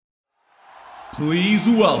Please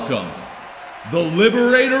welcome the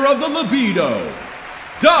liberator of the libido,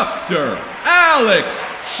 Dr. Alex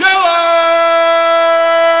Schiller!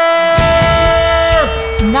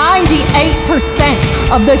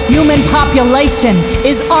 98% of the human population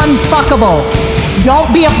is unfuckable.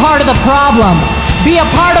 Don't be a part of the problem. Be a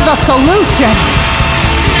part of the solution.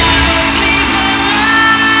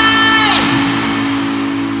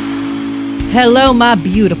 Hello, my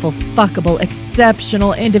beautiful, fuckable,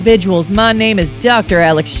 exceptional individuals. My name is Dr.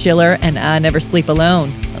 Alex Schiller, and I never sleep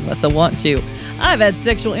alone, unless I want to. I've had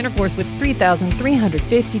sexual intercourse with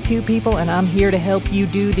 3,352 people, and I'm here to help you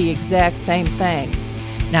do the exact same thing.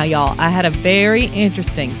 Now, y'all, I had a very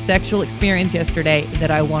interesting sexual experience yesterday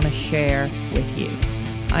that I want to share with you.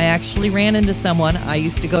 I actually ran into someone I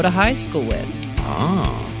used to go to high school with.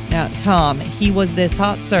 Oh. Now, Tom, he was this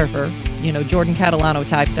hot surfer, Jordan Catalano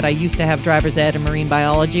type that I used to have driver's ed and marine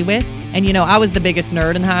biology with. And, I was the biggest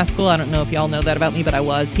nerd in high school. I don't know if y'all know that about me, but I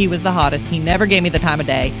was. He was the hottest. He never gave me the time of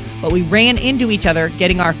day. But we ran into each other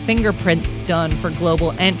getting our fingerprints done for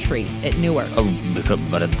global entry at Newark. Oh,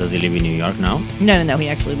 but does he live in New York now? No. He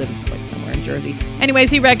actually lives somewhere in Jersey.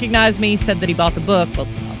 Anyways, he recognized me, said that he bought the book. Well,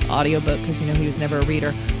 audiobook, because he was never a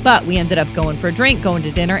reader. But we ended up going for a drink, going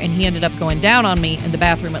to dinner, and he ended up going down on me in the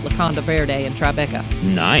bathroom at La Conda Verde in Tribeca.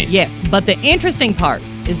 Nice. Yes, but the interesting part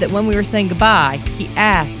is that when we were saying goodbye, he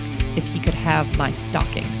asked if he could have my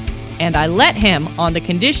stockings. And I let him on the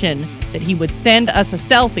condition that he would send us a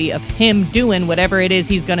selfie of him doing whatever it is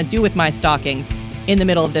he's going to do with my stockings in the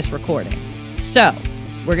middle of this recording. So,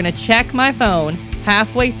 we're going to check my phone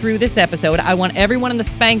halfway through this episode. I want everyone in the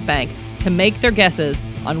Spank Bank to make their guesses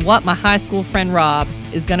on what my high school friend Rob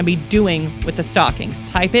is going to be doing with the stockings.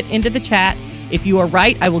 Type it into the chat. If you are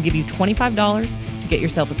right, I will give you $25 to get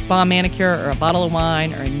yourself a spa manicure or a bottle of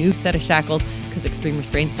wine or a new set of shackles, because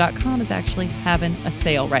ExtremeRestraints.com is actually having a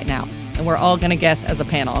sale right now. And we're all going to guess as a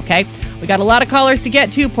panel, okay? We got a lot of callers to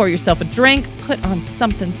get to. Pour yourself a drink. Put on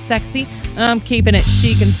something sexy. I'm keeping it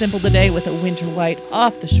chic and simple today with a winter white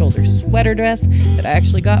off-the-shoulder sweater dress that I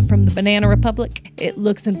actually got from the Banana Republic. It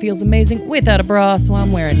looks and feels amazing without a bra, so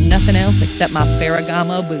I'm wearing nothing else except my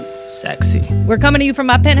Ferragamo boots. Sexy. We're coming to you from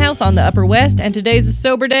my penthouse on the Upper West, and today's a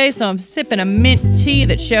sober day, so I'm sipping a mint tea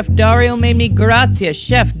that Chef Dario made me. Grazie,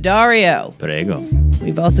 Chef Dario. Prego.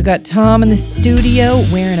 We've also got Tom in the studio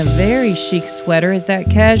wearing a very chic sweater. Is that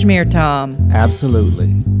cashmere, Tom?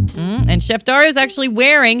 Absolutely. And Chef Dario's actually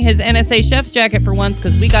wearing his NSA chef's jacket for once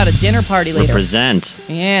because we got a dinner party later. Represent.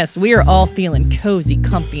 Yes, we are all feeling cozy,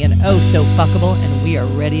 comfy, and oh so fuckable, and we are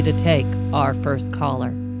ready to take our first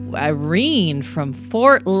caller. Irene from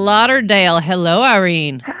Fort Lauderdale. Hello,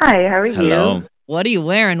 Irene. Hi, how are you? Hello. What are you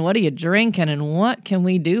wearing? What are you drinking? And what can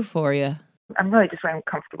we do for you? I'm really just wearing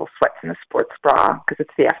comfortable sweats and a sports bra because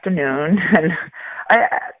it's the afternoon, and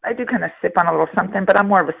I do kind of sip on a little something, but I'm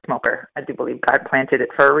more of a smoker. I do believe God planted it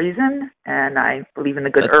for a reason, and I believe in the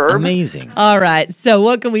good herb. Amazing. All right, so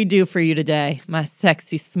what can we do for you today, my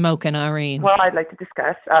sexy smoking Irene? Well, I'd like to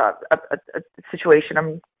discuss a situation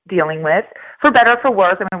I'm dealing with, for better or for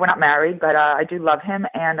worse. I mean, we're not married, but I do love him,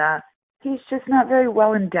 and he's just not very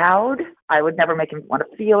well endowed. I would never make him want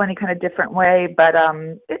to feel any kind of different way, but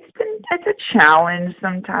it's a challenge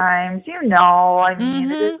sometimes. I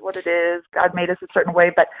mean, It is what it is. God made us a certain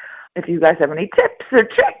way, but if you guys have any tips or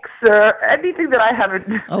tricks or anything that I haven't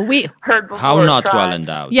heard before. How not well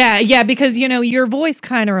endowed? Yeah, because, your voice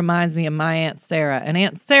kind of reminds me of my Aunt Sarah, and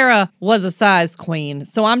Aunt Sarah was a size queen.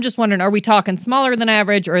 So I'm just wondering, are we talking smaller than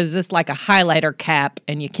average, or is this like a highlighter cap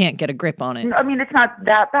and you can't get a grip on it? I mean, it's not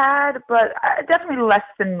that bad, but definitely less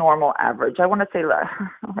than normal average. I want to say,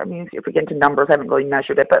 I mean, if we get into numbers, I haven't really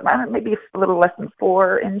measured it, but maybe a little less than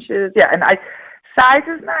 4 inches. Yeah, and size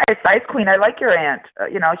is nice. Size queen. I like your aunt.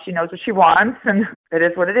 She knows what she wants, and it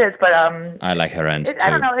is what it is. But I like her aunt too. I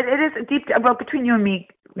don't know. It is deep. Well, between you and me,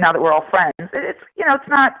 now that we're all friends, it's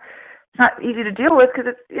not easy to deal with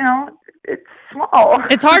because it's small.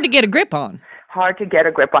 It's hard to get a grip on. Hard to get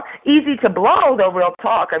a grip on. Easy to blow, though. Real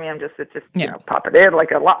talk. I mean, pop it in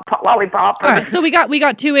like a lollipop. All right. So we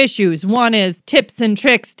got 2 issues. One is tips and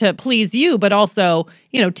tricks to please you, but also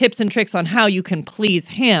tips and tricks on how you can please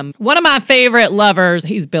him. One of my favorite lovers,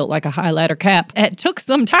 he's built like a highlighter cap. It took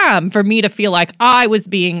some time for me to feel like I was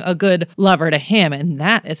being a good lover to him, and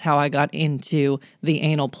that is how I got into the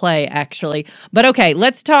anal play, actually. But okay,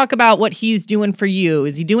 let's talk about what he's doing for you.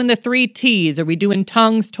 Is he doing the 3 T's? Are we doing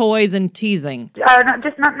tongues, toys, and teasing?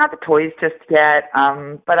 Not the toys just yet,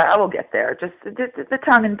 but I will get there. Just the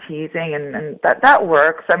tongue and teasing, and that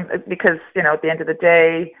works. Because at the end of the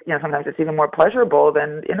day, sometimes it's even more pleasurable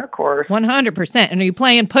than intercourse. 100%. And are you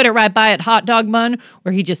playing Put It Right By It Hot Dog Bun,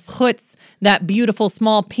 where he just puts that beautiful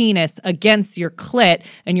small penis against your clit,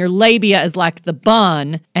 and your labia is like the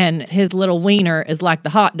bun, and his little wiener is like the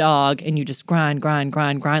hot dog, and you just grind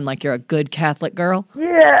like you're a good Catholic girl?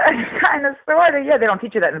 Yeah, kind of, sort of. Yeah, they don't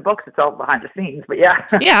teach you that in the books. It's all behind the scenes, but yeah.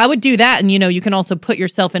 Yeah, I would do that. And, you can also put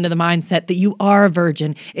yourself into the mindset that you are a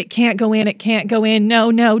virgin. It can't go in.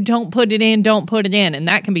 No, don't put it in. And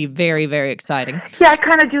that can be very, very exciting. Yeah, I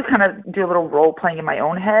kind of do a little role playing in my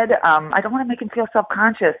own head. I don't want to make him feel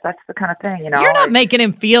self-conscious. That's the kind of thing, You're not making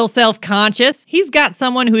him feel self-conscious. He's got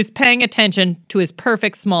someone who's paying attention to his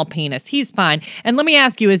perfect small penis. He's fine. And let me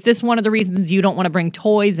ask you, is this one of the reasons you don't want to bring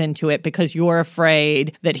toys into it because you're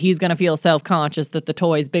afraid that he's going to feel self-conscious that the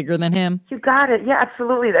toy's bigger than him? You got it. Yeah,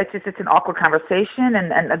 absolutely. It's an awkward conversation,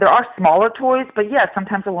 and there are smaller toys, but yeah,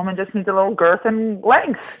 sometimes a woman just needs a little girth and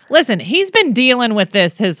length. Listen, he's been dealing with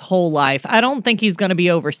this his whole life. I don't think he's going to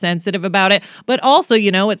be oversensitive about it, but also,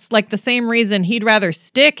 it's like the same reason he'd rather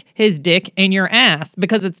stick his dick in your ass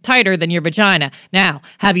because it's tighter than your vagina. Now,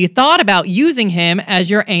 have you thought about using him as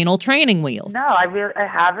your anal training wheels? No, I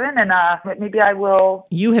haven't, and maybe I will.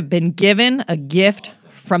 You have been given a gift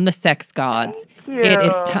from the sex gods. It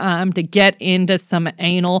is time to get into some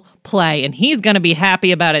anal play, and he's going to be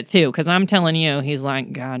happy about it too, because I'm telling you, he's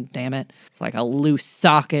like, God damn it, it's like a loose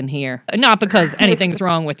sock in here. Not because anything's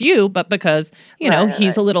wrong with you, but because,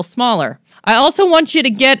 he's a little smaller. I also want you to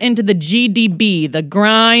get into the GDB, the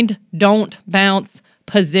grind, don't bounce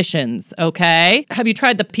positions, okay? Have you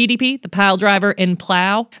tried the PDP, the pile driver in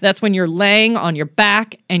plow? That's when you're laying on your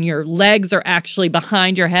back and your legs are actually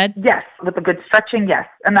behind your head. Yes, with a good stretching, yes.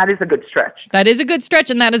 And that is a good stretch. That is a good stretch,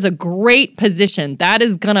 and that is a great position. That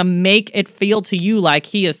is going to make it feel to you like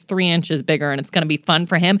he is 3 inches bigger, and it's going to be fun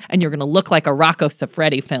for him, and you're going to look like a Rocco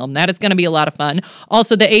Siffredi film. That is going to be a lot of fun.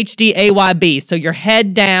 Also, the HDAYB, so your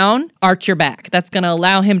head down, arch your back. That's going to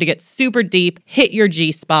allow him to get super deep, hit your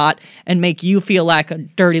G-spot, and make you feel like a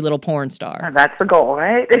dirty little porn star. That's the goal,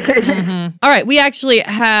 right? Mm-hmm. All right, we actually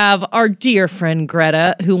have our dear friend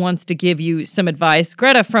Greta who wants to give you some advice.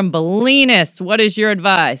 Greta from Bolinas, what is your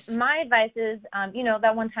advice? My advice is,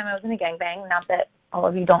 that one time I was in a gangbang, not that all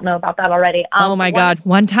of you don't know about that already. Oh my God.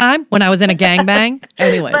 One time when I was in a gangbang?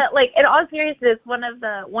 Anyways. But in all seriousness, one of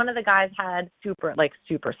the guys had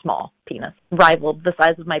super small penis, rivaled the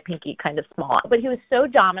size of my pinky, kind of small. But he was so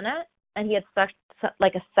dominant, and he had such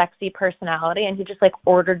a sexy personality, and he just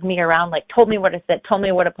ordered me around, told me where to sit, told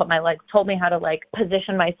me where to put my legs, told me how to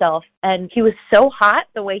position myself. And he was so hot,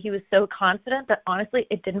 the way he was so confident, that honestly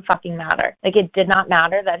it didn't fucking matter. It did not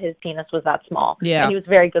matter that his penis was that small. Yeah. And he was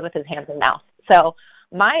very good with his hands and mouth. So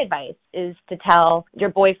my advice is to tell your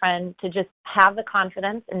boyfriend to just have the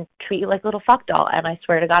confidence and treat you like a little fuck doll, and I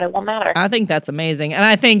swear to God it won't matter. I think that's amazing. And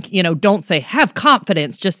I think, don't say have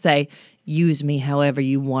confidence, just say use me however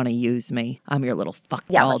you want to use me. I'm your little fuck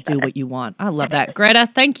doll. Do what you want. I love that. Greta,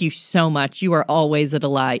 thank you so much. You are always a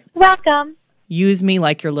delight. Welcome. Use me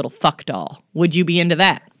like your little fuck doll. Would you be into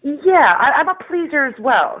that? Yeah, I'm a pleaser as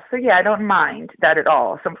well. So yeah, I don't mind that at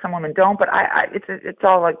all. Some women don't, but it's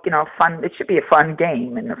all fun. It should be a fun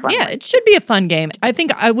game and a fun. Yeah, it should be a fun game. I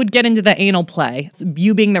think I would get into the anal play.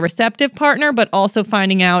 You being the receptive partner, but also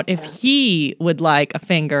finding out if he would like a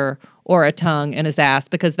finger or a tongue in his ass,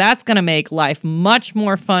 because that's going to make life much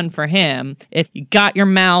more fun for him if you got your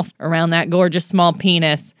mouth around that gorgeous small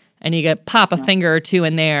penis and you could pop a finger or two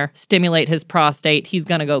in there, stimulate his prostate. He's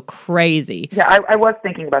going to go crazy. Yeah, I was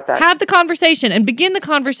thinking about that. Have the conversation and begin the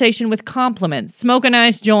conversation with compliments. Smoke a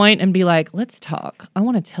nice joint and be like, let's talk. I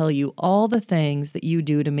want to tell you all the things that you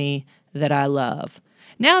do to me that I love.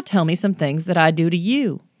 Now tell me some things that I do to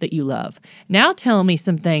you that you love. Now tell me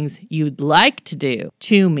some things you'd like to do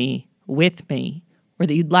to me, with me, or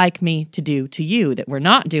that you'd like me to do to you that we're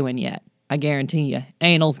not doing yet. I guarantee you,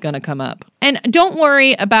 anal's going to come up. And don't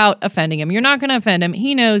worry about offending him. You're not going to offend him.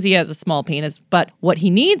 He knows he has a small penis, but what he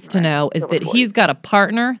needs to know is that he's got a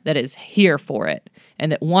partner that is here for it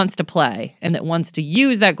and that wants to play and that wants to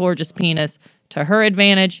use that gorgeous penis to her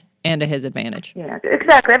advantage and to his advantage. Yeah,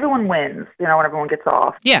 exactly. Everyone wins, when everyone gets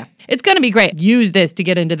off. Yeah, it's going to be great. Use this to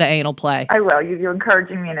get into the anal play. I will. You're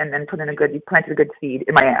encouraging me and you planted a good seed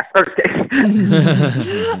in my ass. Okay.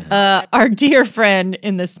 Our dear friend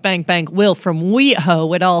in the Spank Bank, Will from WeHo,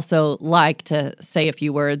 would also like to say a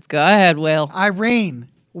few words. Go ahead, Will. Irene,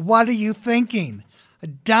 what are you thinking?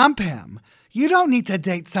 Dump him. You don't need to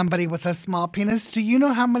date somebody with a small penis. Do you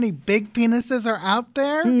know how many big penises are out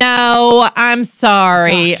there? No, I'm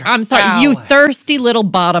sorry. Dr. I'm sorry. You Alex. thirsty little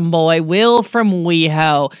bottom boy, Will from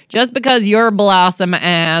WeHo. Just because your blossom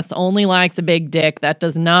ass only likes a big dick, that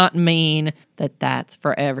does not mean that that's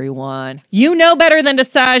for everyone. You know better than to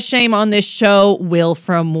size shame on this show, Will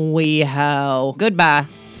from WeHo. Goodbye.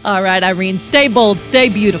 All right, Irene, stay bold, stay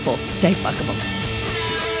beautiful, stay fuckable.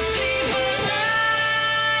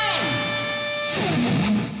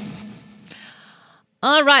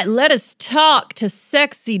 All right, let us talk to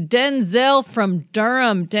sexy Denzel from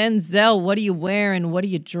Durham. Denzel, what are you wearing? What are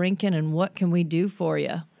you drinking? And what can we do for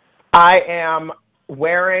you? I am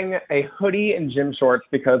wearing a hoodie and gym shorts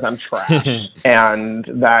because I'm trash. And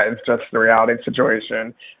that is just the reality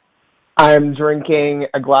situation. I'm drinking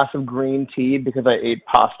a glass of green tea because I ate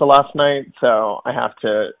pasta last night, so I have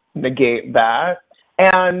to negate that.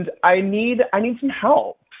 And I need some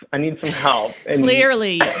help. And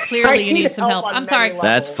Clearly you need some help. I'm sorry.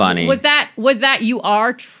 That's funny. Was that you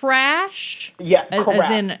are trash? Yeah, correct.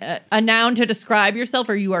 As in a noun to describe yourself,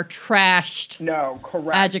 or you are trashed? No,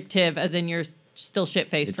 correct. Adjective, as in you're still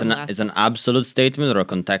shit-faced from last. It's an absolute statement or a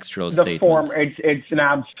contextual The statement? form, it's an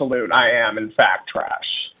absolute. I am, in fact, trash.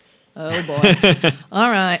 Oh, boy. All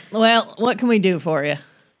right. Well, what can we do for you?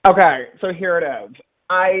 Okay, so here it is.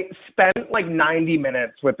 I spent like 90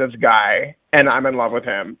 minutes with this guy, and I'm in love with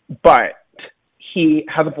him, but he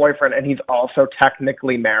has a boyfriend, and he's also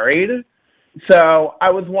technically married. So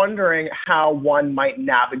I was wondering how one might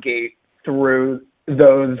navigate through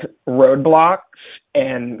those roadblocks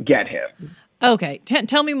and get him. Okay.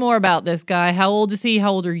 Tell me more about this guy. How old is he?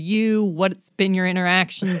 How old are you? What's been your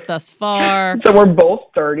interactions thus far? So we're both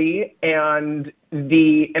 30, and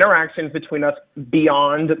the interactions between us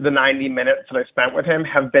beyond the 90 minutes that I spent with him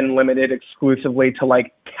have been limited exclusively to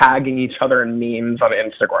like tagging each other in memes on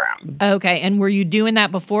Instagram. Okay. And were you doing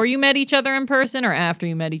that before you met each other in person or after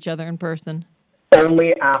you met each other in person?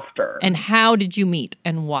 Only after. And how did you meet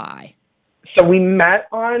and why? So we met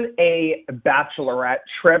on a bachelorette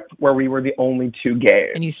trip where we were the only two gays.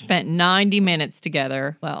 And you spent 90 minutes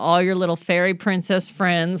together while all your little fairy princess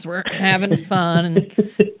friends were having fun and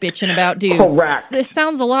bitching about dudes. Correct. This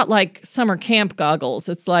sounds a lot like summer camp goggles.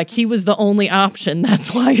 It's like he was the only option.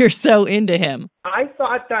 That's why you're so into him. I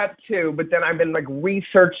thought that too, but then I've been like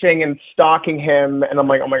researching and stalking him, and I'm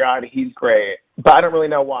like, oh my God, he's great. But I don't really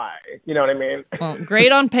know why. You know what I mean? Well,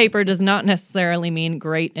 great on paper does not necessarily mean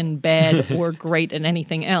great in bed or great in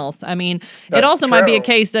anything else. I mean, it also might be a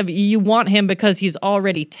case of you want him because he's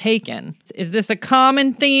already taken. Is this a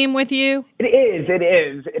common theme with you? It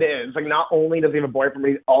is. Like, not only does he have a boyfriend, but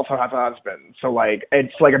he also has a husband. So, like,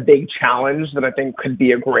 it's like a big challenge that I think could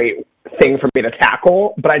be a great thing for me to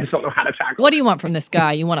tackle, but I just don't know how to tackle it. What do you want from this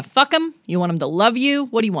guy? You want to fuck him? You want him to love you?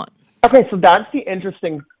 What do you want? Okay, so that's the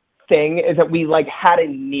interesting thing is that we like had a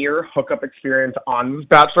near hookup experience on this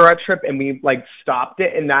bachelorette trip, and we like stopped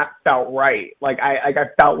it, and that felt right. Like I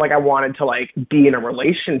felt like I wanted to like be in a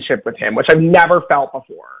relationship with him, which I've never felt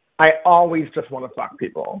before. I always just want to fuck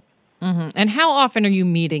people. Mm-hmm. And how often are you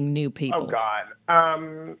meeting new people? Oh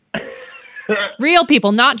God. Real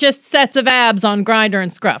people, not just sets of abs on Grindr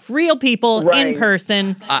and Scruff. Real people in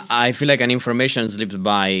person. I feel like an important information slipped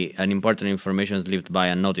by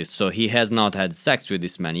unnoticed. So he has not had sex with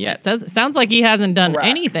this man yet. Sounds like he hasn't done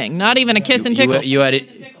anything. Not even a kiss and tickle.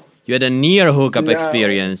 You had a near hookup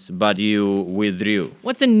experience, but you withdrew.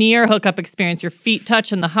 What's a near hookup experience? Your feet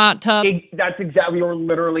touch in the hot tub? That's exactly. We were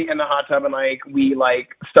literally in the hot tub, and like we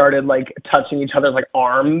like started like touching each other's like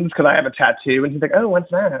arms because I have a tattoo, and he's like, "Oh, what's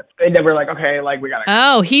that?" And then we're like, "Okay, like we gotta."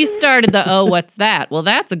 Oh, he started the "Oh, what's that?" Well,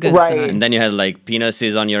 that's a good sign. And then you had like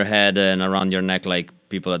penises on your head and around your neck, like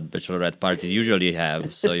people at bachelorette parties usually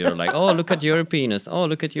have. So you're like, "Oh, look at your penis! Oh,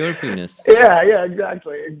 look at your penis!" Yeah,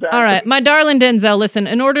 exactly. All right, my darling Denzel, listen,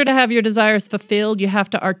 in order to have your desires fulfilled, you have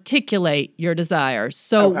to articulate your desires.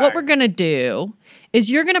 So what we're going to do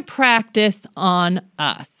is you're going to practice on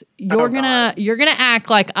us. You're going to act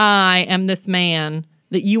like I am this man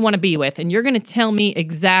that you want to be with, and you're going to tell me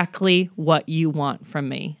exactly what you want from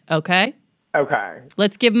me, okay? Okay.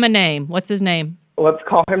 Let's give him a name. What's his name? Let's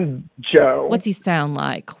call him Joe. What's he sound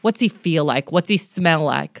like? What's he feel like? What's he smell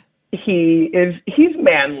like? He's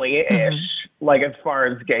manly-ish, like as far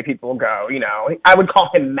as gay people go, you know. I would call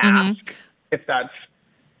him Mask, if that's,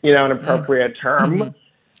 you know, an appropriate term.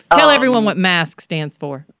 Tell everyone what Mask stands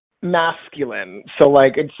for. Masculine. So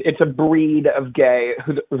like it's a breed of gay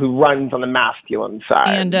who runs on the masculine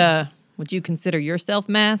side. And would you consider yourself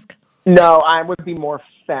Mask? No, I would be more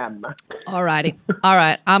femme. All righty. All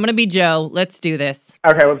right. I'm going to be Joe. Let's do this.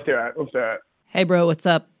 Okay, let's do it. Hey, bro, what's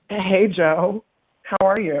up? Hey, Joe. How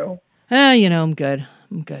are you? I'm good.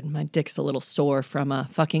 I'm good. My dick's a little sore from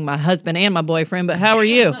fucking my husband and my boyfriend, but how are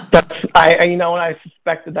you? I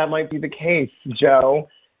suspected that might be the case, Joe.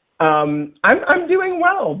 I'm doing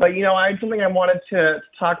well, but I had something I wanted to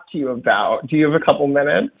talk to you about. Do you have a couple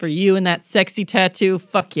minutes? For you and that sexy tattoo?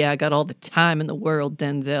 Fuck yeah, I got all the time in the world,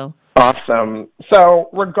 Denzel. Awesome. So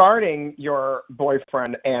regarding your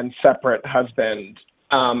boyfriend and separate husband,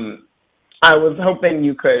 I was hoping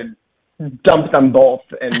you could dump them both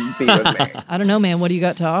and be with me. I don't know, man. What do you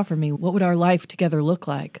got to offer me? What would our life together look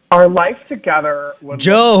like? Our life together would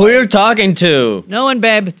Joe, who you're talking to? No one,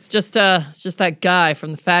 babe. It's just that guy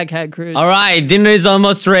from the Fag Hag Cruise. All right, dinner is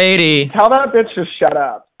almost ready. Tell that bitch to shut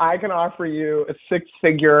up. I can offer you a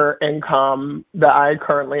 6-figure income that I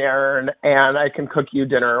currently earn, and I can cook you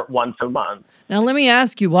dinner once a month. Now, let me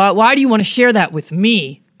ask you, why do you want to share that with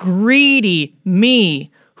me? Greedy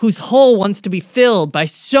me, whose hole wants to be filled by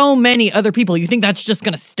so many other people. You think that's just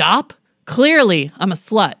going to stop? Clearly, I'm a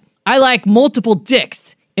slut. I like multiple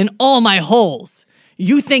dicks in all my holes.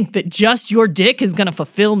 You think that just your dick is going to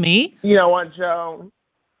fulfill me? You know what, Joe?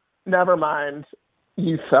 Never mind.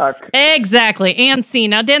 You suck. Exactly. And see,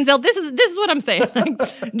 now, Denzel, this is what I'm saying.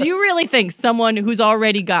 Do you really think someone who's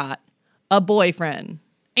already got a boyfriend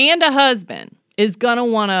and a husband is going to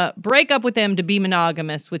want to break up with them to be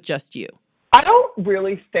monogamous with just you? I don't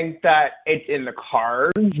really think that it's in the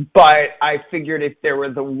cards, but I figured if there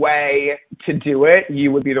was a way to do it,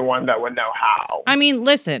 you would be the one that would know how. I mean,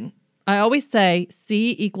 listen, I always say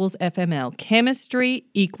C equals FML. Chemistry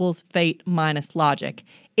equals fate minus logic.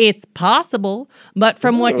 It's possible, but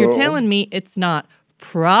from what you're telling me, it's not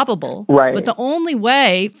probable. Right. But the only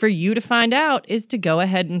way for you to find out is to go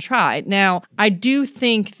ahead and try. Now, I do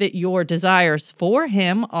think that your desires for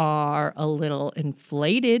him are a little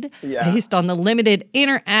inflated based on the limited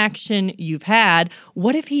interaction you've had.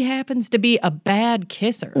 What if he happens to be a bad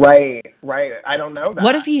kisser? Right. I don't know that.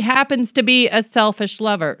 What if he happens to be a selfish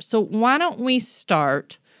lover? So why don't we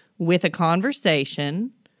start with a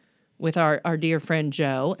conversation with our dear friend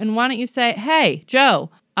Joe, and why don't you say, hey, Joe,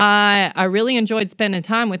 I really enjoyed spending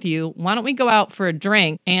time with you. Why don't we go out for a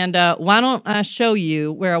drink? And why don't I show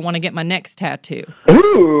you where I want to get my next tattoo?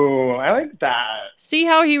 Ooh, I like that. See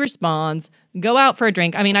how he responds. Go out for a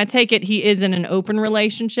drink. I mean, I take it he is in an open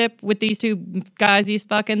relationship with these two guys he's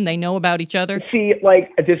fucking. They know about each other. See,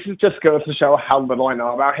 this just goes to show how little I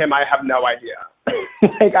know about him. I have no idea.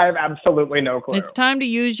 I have absolutely no clue. It's time to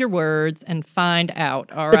use your words and find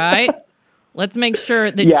out, all right? Let's make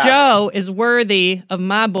sure that Joe is worthy of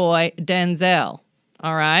my boy, Denzel.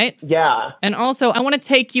 All right? Yeah. And also, I want to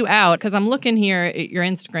take you out because I'm looking here at your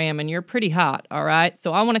Instagram and you're pretty hot, all right?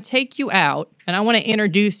 So I want to take you out and I want to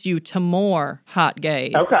introduce you to more hot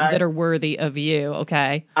gays that are worthy of you,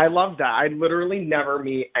 okay? I love that. I literally never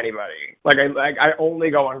meet anybody. I only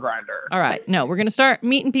go on Grindr. All right. No, we're going to start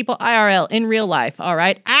meeting people IRL in real life, all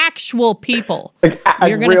right? Actual people.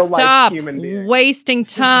 You're going to stop wasting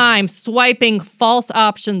time swiping false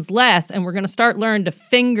options less, and we're going to start learning to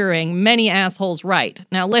fingering many assholes right.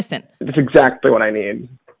 Now, listen. That's exactly what I need.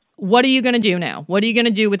 What are you going to do now? What are you going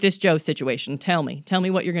to do with this Joe situation? Tell me. Tell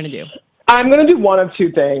me what you're going to do. I'm going to do one of two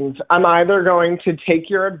things. I'm either going to take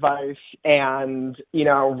your advice and,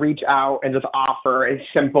 reach out and just offer a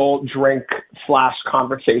simple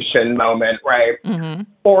drink/conversation moment, right? Mm-hmm.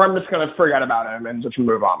 Or I'm just going to forget about him and just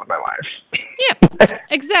move on with my life. Yeah,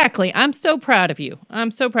 exactly. I'm so proud of you.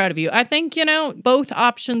 I think, both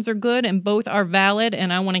options are good and both are valid,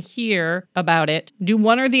 and I want to hear about it. Do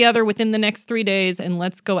one or the other within the next 3 days, and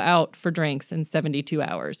let's go out for drinks in 72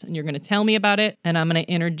 hours. And you're going to tell me about it, and I'm going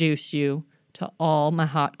to introduce you to all my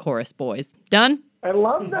hot chorus boys. Done? I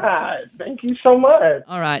love that. Thank you so much.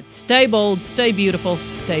 All right. Stay bold, stay beautiful,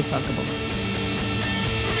 stay fuckable.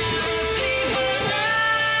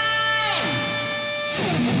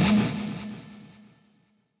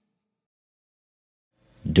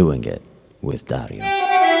 Doing it with Dario.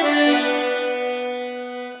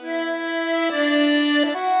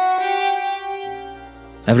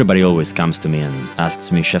 Everybody always comes to me and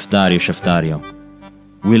asks me, Chef Dario,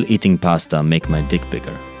 will eating pasta make my dick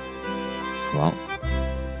bigger? Well,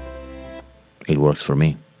 it works for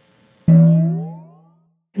me.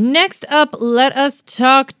 Next up, let us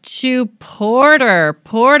talk to Porter.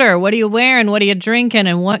 Porter, what are you wearing? What are you drinking?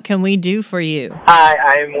 And what can we do for you? Hi,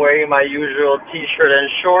 I'm wearing my usual t-shirt and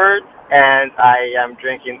shorts, and I am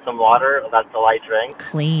drinking some water. That's all I drink.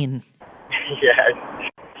 Clean. Yes.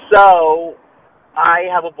 So, I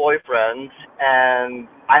have a boyfriend, and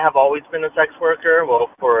I have always been a sex worker,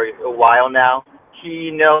 for a while now.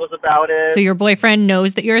 He knows about it. So your boyfriend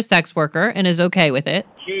knows that you're a sex worker and is okay with it?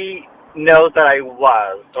 He knows that I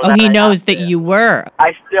was. So Oh, that he I knows have that been. you were.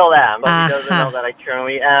 I still am, but he doesn't Uh-huh. know that I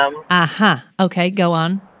currently am. Uh-huh. Okay, go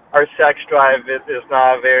on. Our sex drive is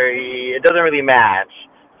not very, it doesn't really match.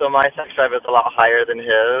 So my sex drive is a lot higher than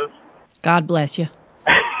his. God bless you.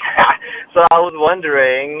 So I was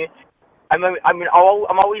wondering, I'm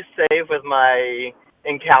always safe with my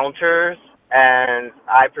encounters, and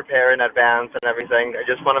I prepare in advance and everything. I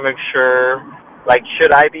just want to make sure, like,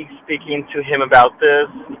 should I be speaking to him about this,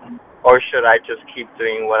 or should I just keep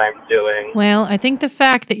doing what I'm doing? Well, I think the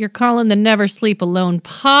fact that you're calling the Never Sleep Alone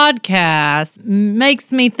podcast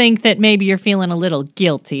makes me think that maybe you're feeling a little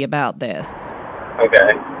guilty about this.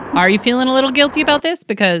 Okay. Are you feeling a little guilty about this?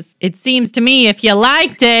 Because it seems to me if you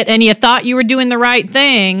liked it and you thought you were doing the right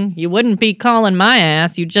thing, you wouldn't be calling my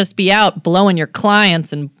ass. You'd just be out blowing your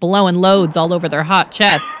clients and blowing loads all over their hot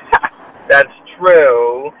chests. That's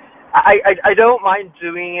true. I don't mind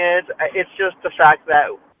doing it. It's just the fact that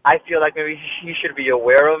I feel like maybe he should be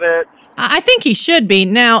aware of it. I think he should be.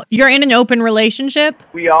 Now, you're in an open relationship?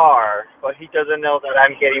 We are, but he doesn't know that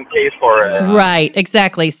I'm getting paid for it. Right,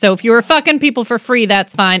 exactly. So if you were fucking people for free,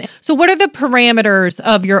 that's fine. So what are the parameters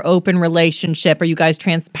of your open relationship? Are you guys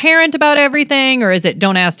transparent about everything? Or is it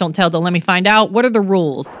don't ask, don't tell, don't let me find out? What are the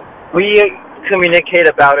rules? We communicate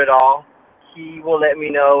about it all. He will let me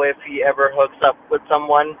know if he ever hooks up with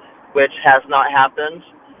someone, which has not happened.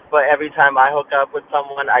 But every time I hook up with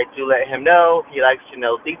someone, I do let him know. He likes to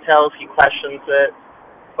know details. He questions it.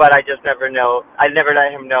 But I just never know. I never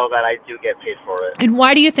let him know that I do get paid for it. And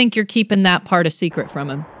why do you think you're keeping that part a secret from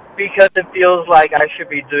him? Because it feels like I should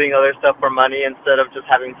be doing other stuff for money instead of just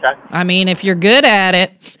having sex. I mean, if you're good at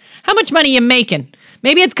it, how much money you making?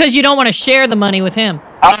 Maybe it's because you don't want to share the money with him.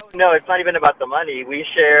 Oh, no, it's not even about the money. We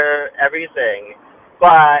share everything.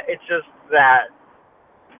 But it's just that,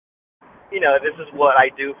 you know, this is what I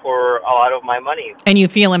do for a lot of my money. And you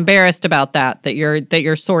feel embarrassed about that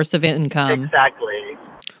your source of income. Exactly.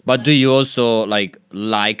 But do you also like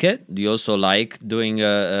it? Do you also like doing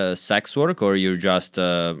sex work, or you're just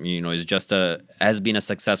it's just has been a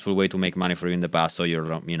successful way to make money for you in the past? So you're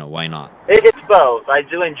why not? It's both. I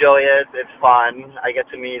do enjoy it. It's fun. I get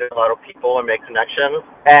to meet a lot of people and make connections,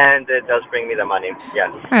 and it does bring me the money. Yes.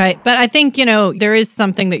 All right, but I think there is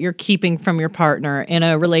something that you're keeping from your partner in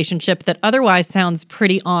a relationship that otherwise sounds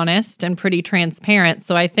pretty honest and pretty transparent.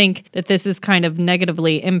 So I think that this is kind of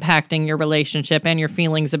negatively impacting your relationship and your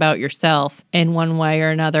feelings about yourself in one way or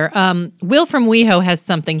another. Will from WeHo has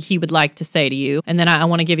something he would like to say to you, and then I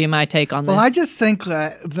want to give you my take on this. Well, I just think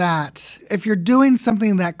that if you're doing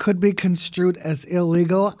something that could be construed as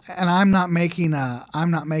illegal, and I'm not making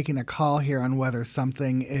a call here on whether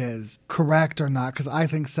something is correct or not, because I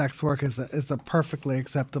think sex work is a perfectly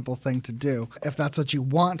acceptable thing to do if that's what you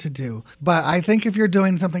want to do. But I think if you're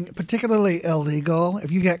doing something particularly illegal, if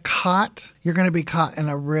you get caught, you're going to be caught in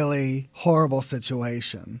a really horrible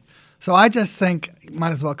situation. So I just think you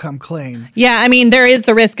might as well come clean. Yeah, I mean, there is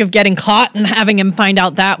the risk of getting caught and having him find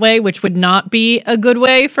out that way, which would not be a good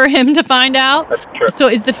way for him to find out. That's true. So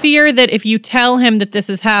is the fear that if you tell him that this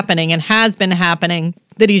is happening and has been happening,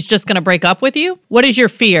 that he's just going to break up with you? What is your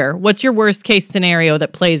fear? What's your worst case scenario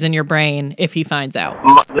that plays in your brain if he finds out?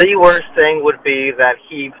 The worst thing would be that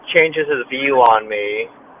he changes his view on me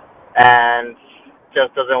and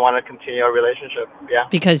just doesn't want to continue our relationship. Yeah.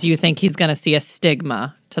 Because you think he's going to see a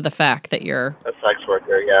stigma to the fact that you're a sex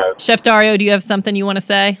worker. Yeah. Chef Dario, do you have something you want to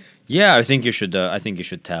say? Yeah, I think you should. I think you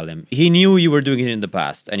should tell him. He knew you were doing it in the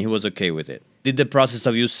past, and he was okay with it. Did the process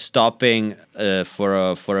of you stopping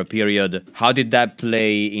for a period? How did that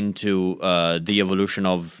play into the evolution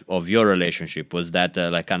of your relationship? Was that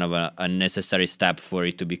like kind of a necessary step for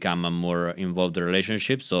it to become a more involved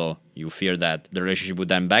relationship? So you fear that the relationship would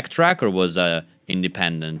then backtrack, or was a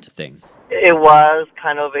independent thing? It was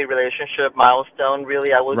kind of a relationship milestone,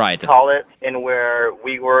 really, I would call it, in where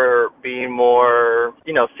we were being more,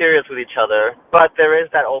 serious with each other. But there is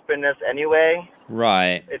that openness anyway.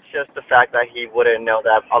 Right. It's just the fact that he wouldn't know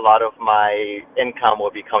that a lot of my income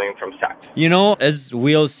would be coming from sex. As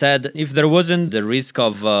Will said, if there wasn't the risk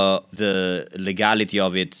of the legality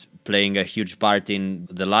of it playing a huge part in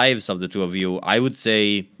the lives of the two of you, I would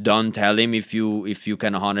say don't tell him if you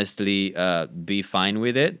can honestly be fine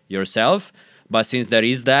with it yourself. But since there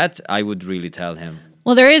is that, I would really tell him.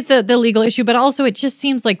 Well, there is the legal issue, but also it just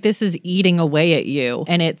seems like this is eating away at you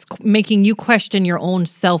and it's making you question your own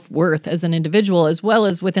self-worth as an individual as well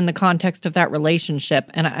as within the context of that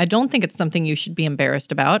relationship. And I don't think it's something you should be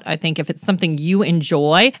embarrassed about. I think if it's something you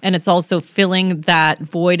enjoy and it's also filling that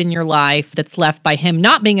void in your life that's left by him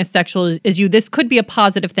not being as sexual as you, this could be a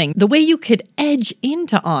positive thing. The way you could edge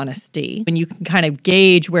into honesty when you can kind of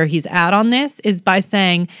gauge where he's at on this is by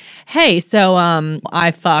saying, hey, so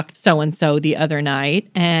I fucked so-and-so the other night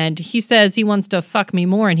and he says he wants to fuck me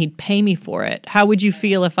more and he'd pay me for it. How would you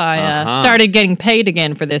feel if I started getting paid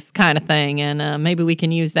again for this kind of thing? And maybe we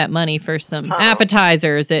can use that money for some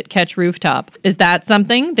appetizers at Catch Rooftop. Is that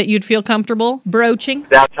something that you'd feel comfortable broaching?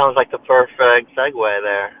 That sounds like the perfect segue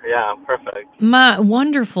there. Yeah, perfect. My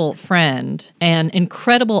wonderful friend and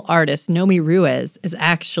incredible artist, Nomi Ruiz, is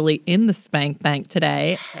actually in the Spank Bank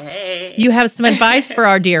today. Hey. You have some advice for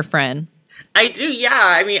our dear friend. I do, yeah.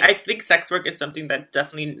 I mean, I think sex work is something that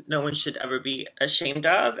definitely no one should ever be ashamed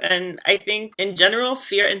of. And I think in general,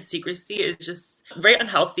 fear and secrecy is just very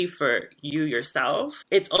unhealthy for you yourself.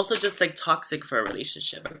 It's also just like toxic for a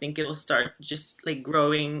relationship. I think it'll start just like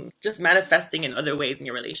growing, just manifesting in other ways in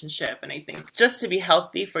your relationship. And I think just to be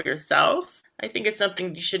healthy for yourself, I think it's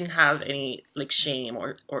something you shouldn't have any like shame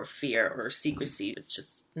or fear or secrecy. It's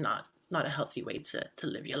just not a healthy way to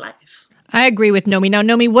live your life. I agree with Nomi. Now,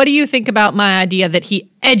 Nomi, what do you think about my idea that he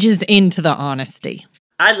edges into the honesty?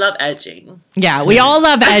 I love edging. Yeah, we all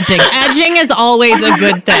love edging. Edging is always a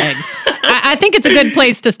good thing. I think it's a good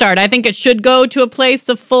place to start. I think it should go to a place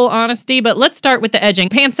of full honesty, but let's start with the edging.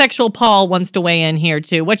 Pansexual Paul wants to weigh in here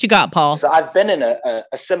too. What you got, Paul? So I've been in a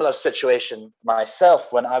similar situation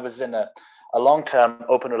myself when I was in a long-term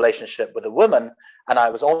open relationship with a woman, and I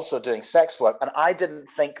was also doing sex work, and I didn't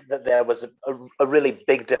think that there was a really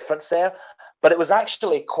big difference there, but it was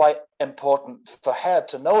actually quite important for her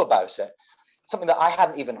to know about it, something that I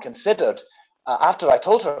hadn't even considered. After I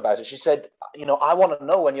told her about it, she said, I want to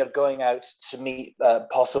know when you're going out to meet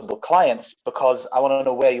possible clients because I want to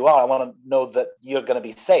know where you are. I want to know that you're going to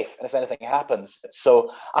be safe and if anything happens.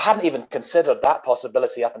 So I hadn't even considered that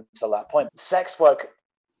possibility up until that point. Sex work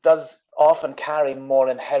does often carry more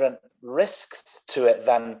inherent risks to it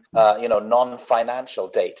than non-financial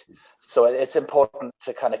date. So it's important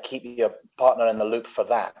to kind of keep your partner in the loop for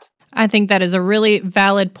that. I think that is a really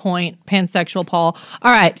valid point, Pansexual Paul.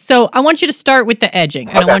 All right, so I want you to start with the edging,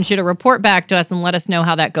 and I want you to report back to us and let us know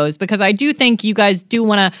how that goes, because I do think you guys do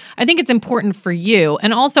want to, I think it's important for you.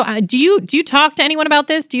 And also, do you talk to anyone about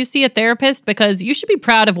this? Do you see a therapist? Because you should be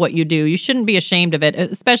proud of what you do. You shouldn't be ashamed of it,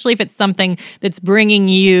 especially if it's something that's bringing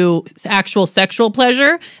you actual sexual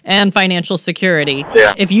pleasure and financial security.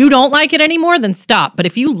 Yeah. If you don't like it anymore, then stop. But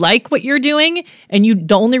if you like what you're doing, and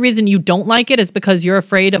the only reason you don't like it is because you're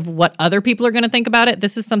afraid of what other people are going to think about it,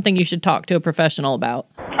 this is something you should talk to a professional about.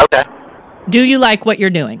 Okay. Do you like what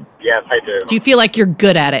you're doing? Yes, I do. Do you feel like you're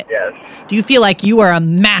good at it? Yes. Do you feel like you are a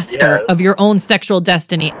master Yes. of your own sexual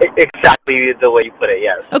destiny? Exactly the way you put it,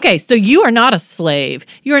 yes. Okay, so you are not a slave.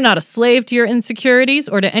 You are not a slave to your insecurities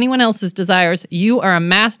or to anyone else's desires. You are a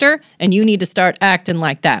master, and you need to start acting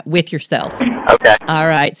like that with yourself. Okay. All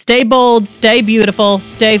right, stay bold, stay beautiful,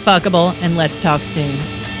 stay fuckable, and let's talk soon.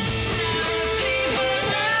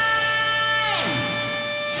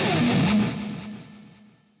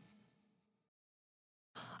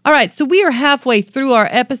 All right, so we are halfway through our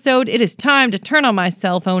episode. It is time to turn on my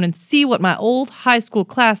cell phone and see what my old high school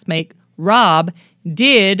classmate, Rob,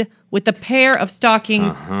 did with the pair of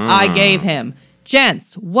stockings I gave him.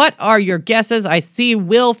 Gents, what are your guesses? I see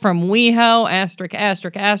Will from WeHo,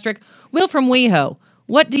 ****. Will from WeHo,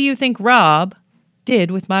 what do you think Rob did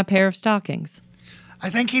with my pair of stockings? I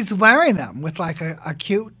think he's wearing them with like a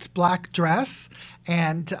cute black dress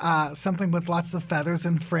and something with lots of feathers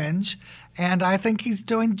and fringe. And I think he's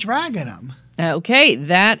doing drag in them. Okay,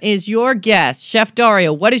 that is your guess. Chef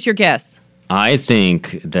Dario, what is your guess? I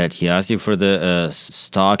think that he asked you for the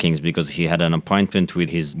stockings because he had an appointment with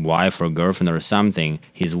his wife or girlfriend or something.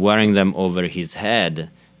 He's wearing them over his head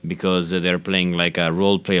because they're playing like a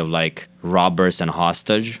role play of like robbers and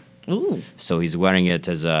hostage. Ooh. So he's wearing it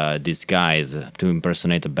as a disguise to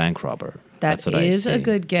impersonate a bank robber. That is a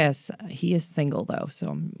good guess. He is single, though, so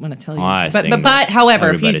I'm going to tell you. But however,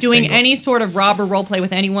 if he's Everybody's doing single. any sort of robber role play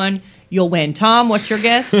with anyone, you'll win. Tom, what's your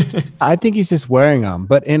guess? I think he's just wearing them,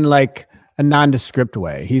 but in like a nondescript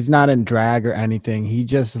way. He's not in drag or anything. He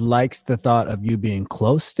just likes the thought of you being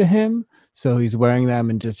close to him. So he's wearing them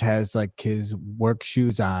and just has like his work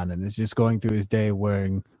shoes on and is just going through his day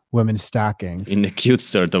wearing women's stockings. In a cute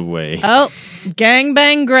sort of way. Oh,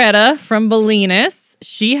 Gangbang Greta from Bolinas.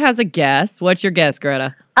 She has a guess. What's your guess,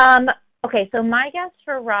 Greta? Okay, so my guess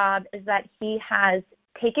for Rob is that he has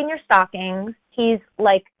taken your stockings. He's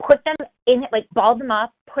like put them in, like balled them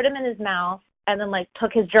up, put them in his mouth, and then like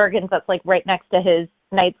took his Jergens that's like right next to his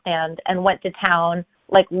nightstand and went to town,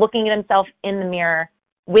 like looking at himself in the mirror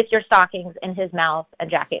with your stockings in his mouth and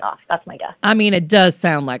jacking off. That's my guess. I mean, it does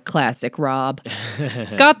sound like classic Rob.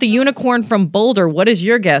 Scott the Unicorn from Boulder, what is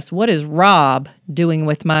your guess? What is Rob doing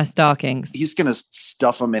with my stockings? He's going to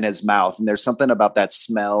stuff them in his mouth. And there's something about that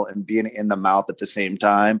smell and being in the mouth at the same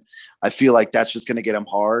time. I feel like that's just going to get him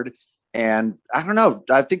hard. And I don't know.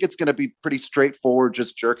 I think it's going to be pretty straightforward,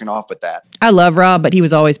 just jerking off with that. I love Rob, but he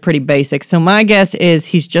was always pretty basic. So my guess is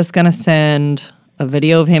he's just going to send a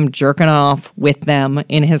video of him jerking off with them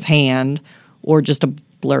in his hand, or just a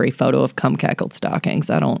blurry photo of cum-cackled stockings.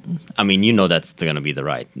 I mean, you know that's going to be the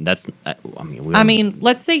right. Let's see.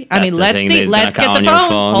 Let's see. Let's get the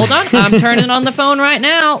phone. Hold on. I'm turning on the phone right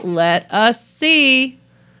now. Let us see.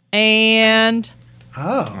 And...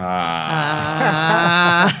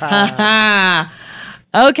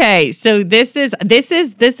 Okay, so this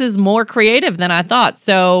is more creative than I thought.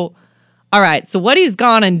 So, all right. So what he's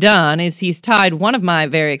gone and done is he's tied one of my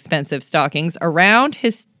very expensive stockings around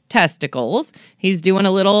his testicles. He's doing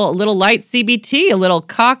a little light CBT, a little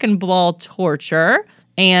cock and ball torture.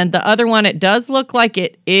 And the other one, it does look like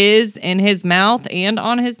it is in his mouth and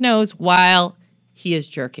on his nose while he is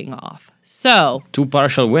jerking off. So 2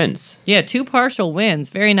 partial wins. Yeah, 2 partial wins.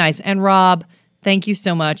 Very nice. And Rob, thank you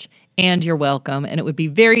so much. And you're welcome. And it would be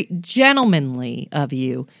very gentlemanly of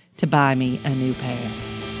you to buy me a new pair.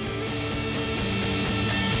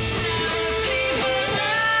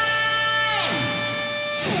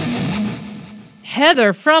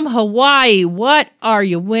 Heather from Hawaii, what are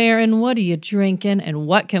you wearing? What are you drinking? And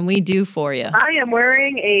what can we do for you? I am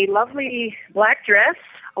wearing a lovely black dress.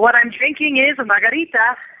 What I'm drinking is a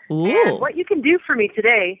margarita. Ooh. And what you can do for me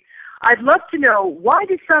today, I'd love to know, why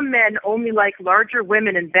do some men only like larger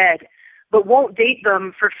women in bed, but won't date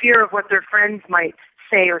them for fear of what their friends might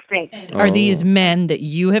say or think? Are these men that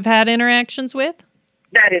you have had interactions with?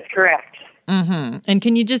 That is correct. Mm-hmm. And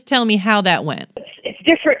can you just tell me how that went? It's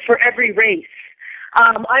different for every race.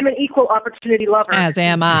 I'm an equal opportunity lover. As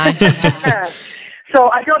am I. So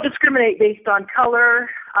I don't discriminate based on color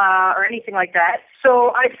or anything like that.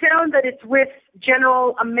 So I found that it's with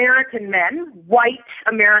general American men, white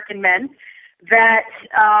American men, that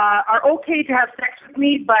are okay to have sex with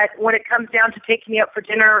me, but when it comes down to taking me out for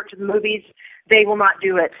dinner or to the movies, they will not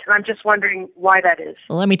do it. And I'm just wondering why that is.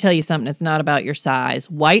 Well, let me tell you something. It's not about your size.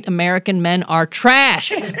 White American men are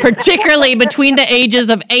trash, particularly between the ages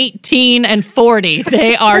of 18 and 40.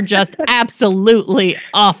 They are just absolutely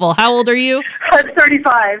awful. How old are you? I'm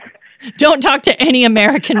 35. Don't talk to any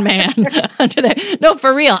American man under that. No,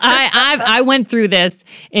 for real. I went through this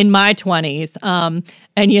in my 20s.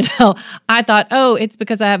 And, you know, I thought, oh, it's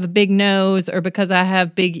because I have a big nose or because I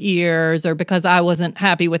have big ears or because I wasn't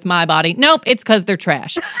happy with my body. Nope, it's because they're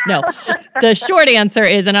trash. No, the short answer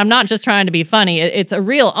is, and I'm not just trying to be funny, it's a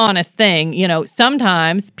real honest thing. You know,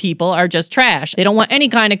 sometimes people are just trash. They don't want any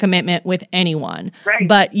kind of commitment with anyone. Right.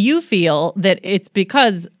 But you feel that it's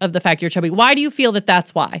because of the fact you're chubby. Why do you feel that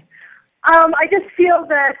that's why? I just feel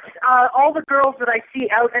that all the girls that I see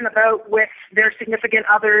out and about with their significant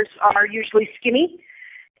others are usually skinny.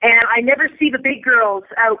 And I never see the big girls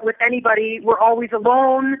out with anybody. We're always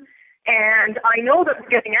alone. And I know that we're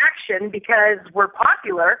getting action because we're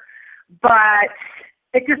popular, but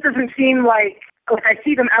it just doesn't seem like I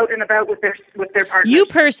see them out and about with their partners. You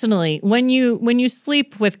personally, when you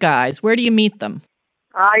sleep with guys, where do you meet them?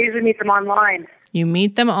 I usually meet them online. You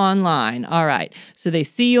meet them online. All right. So they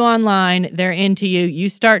see you online. They're into you. You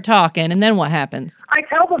start talking. And then what happens? I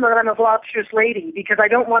tell them that I'm a voluptuous lady because I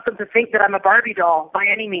don't want them to think that I'm a Barbie doll by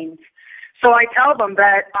any means. So I tell them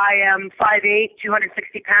that I am 5'8",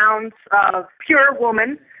 260 pounds, pure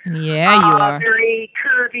woman. Yeah, you are. Very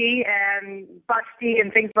curvy and busty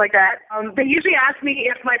and things like that. They usually ask me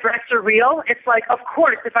if my breasts are real. It's like, of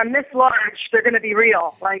course, if I'm this large, they're going to be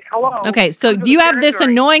real. Like, hello. Okay, so do you have this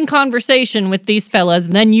annoying conversation with these fellas,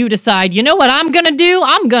 and then you decide, you know what I'm going to do?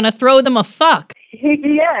 I'm going to throw them a fuck.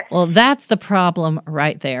 Yes. Well, that's the problem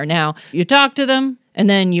right there. Now, you talk to them, and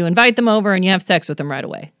then you invite them over, and you have sex with them right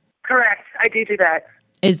away. Correct. I do that.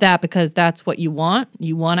 Is that because that's what you want?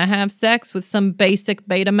 You want to have sex with some basic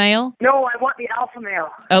beta male? No, I want the alpha male.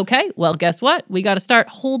 Okay, well, guess what? We got to start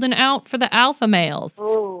holding out for the alpha males.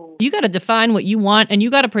 Oh. You got to define what you want, and you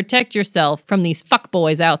got to protect yourself from these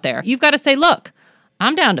fuckboys out there. You've got to say, look,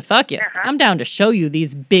 I'm down to fuck you. I'm down to show you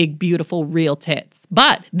these big, beautiful, real tits.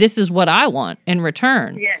 But this is what I want in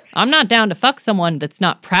return. Yes. I'm not down to fuck someone that's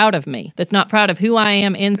not proud of me, that's not proud of who I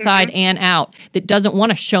am inside and out, that doesn't want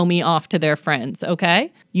to show me off to their friends,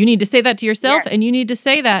 okay? You need to say that to yourself, and you need to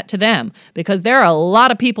say that to them, because there are a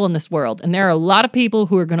lot of people in this world, and there are a lot of people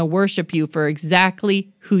who are going to worship you for exactly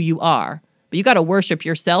who you are. But you got to worship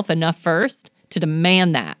yourself enough first to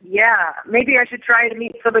demand that. Yeah, maybe I should try to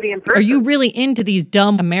meet somebody in person. Are you really into these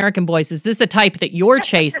dumb American boys? Is this a type that you're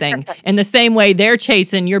chasing in the same way they're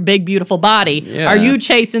chasing your big, beautiful body? Yeah. Are you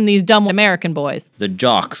chasing these dumb American boys? The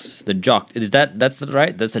jocks. The jock. That's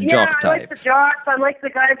right? That's a jock I like type. the jocks. I like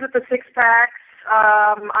the guys with the six packs.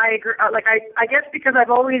 I agree. I guess because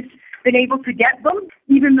I've always been able to get them,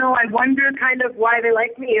 even though I wonder kind of why they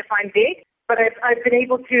like me if I'm big. But I've been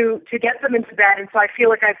able to get them into bed, and so I feel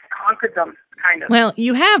like I've conquered them, kind of. Well,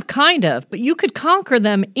 you have kind of, but you could conquer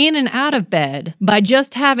them in and out of bed by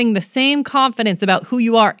just having the same confidence about who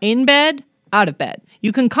you are in bed, out of bed.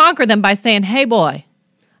 You can conquer them by saying, hey boy,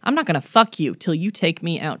 I'm not going to fuck you till you take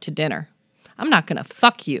me out to dinner. I'm not going to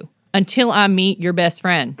fuck you until I meet your best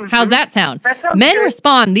friend. How's that sound? That sounds Men good.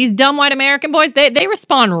 respond. These dumb white American boys, they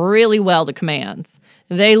respond really well to commands.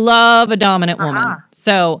 They love a dominant woman.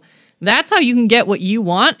 So that's how you can get what you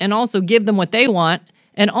want and also give them what they want.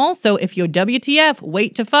 And also, if you're WTF,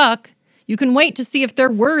 wait to fuck, you can wait to see if they're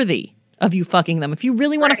worthy of you fucking them. If you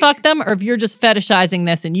really want to fuck them, or if you're just fetishizing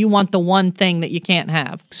this and you want the one thing that you can't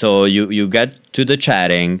have. So you get to the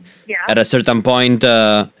chatting. Yeah. At a certain point,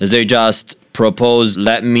 they just propose,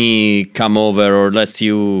 let me come over, or let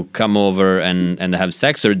you come over and have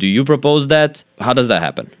sex, or do you propose that? How does that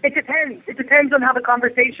happen? It depends. It depends on how the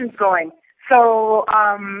conversation's going. So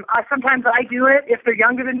sometimes I do it. If they're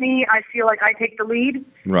younger than me, I feel like I take the lead.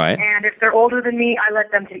 Right. And if they're older than me, I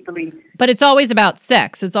let them take the lead. But it's always about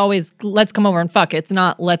sex. It's always, let's come over and fuck. It's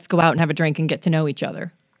not, let's go out and have a drink and get to know each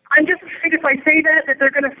other. I'm just afraid if I say that they're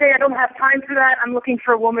going to say I don't have time for that. I'm looking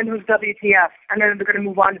for a woman who's WTF, and then they're going to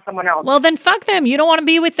move on to someone else. Well, then fuck them. You don't want to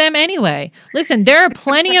be with them anyway. Listen, there are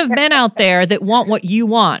plenty of men out there that want what you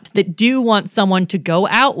want, that do want someone to go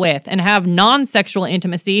out with and have non-sexual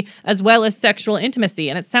intimacy as well as sexual intimacy.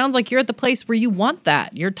 And it sounds like you're at the place where you want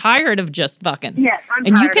that. You're tired of just fucking. Yes, I'm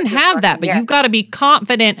And you tired can of just have that, fucking, but yes. you've got to be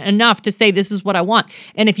confident enough to say, this is what I want.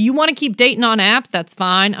 And if you want to keep dating on apps, that's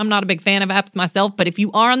fine. I'm not a big fan of apps myself, but if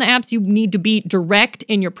you are on the apps, you need to be direct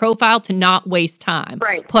in your profile to not waste time.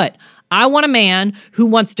 Right. Put, I want a man who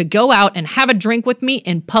wants to go out and have a drink with me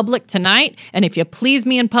in public tonight. And if you please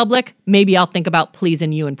me in public, maybe I'll think about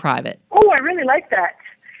pleasing you in private. Oh, I really like that.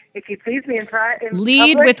 If you please me in private.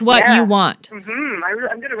 Lead with what you want. Mm-hmm.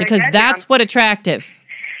 I'm going to write Because that that's down. what attractive.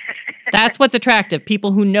 That's what's attractive.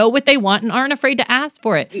 People who know what they want and aren't afraid to ask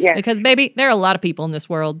for it. Yes. Because, baby, there are a lot of people in this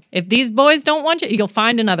world. If these boys don't want you, you'll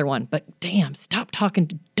find another one. But damn, stop talking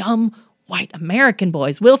to dumb white American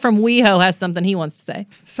boys. Will from WeHo has something he wants to say.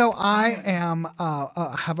 So I am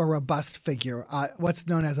have a robust figure, what's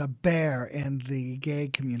known as a bear in the gay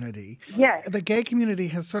community. Yes. The gay community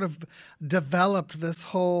has sort of developed this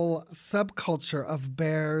whole subculture of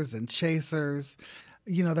bears and chasers.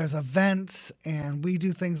 You know, there's events and we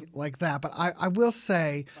do things like that. But I will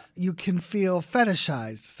say you can feel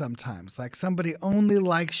fetishized sometimes. Like somebody only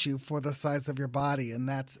likes you for the size of your body and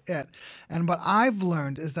that's it. And what I've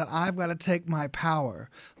learned is that I've got to take my power.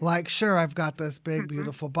 Like, sure, I've got this big,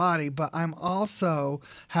 beautiful body, but I'm also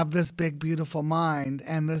have this big, beautiful mind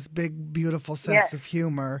and this big, beautiful sense of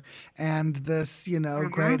humor and this, you know,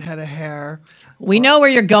 great head of hair. We know where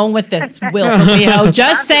you're going with this, Will from WeHo.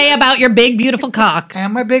 Just say about your big, beautiful cock.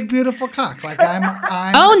 And my big, beautiful cock. Like I'm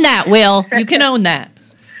Own that, Will. You can own that.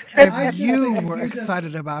 If you were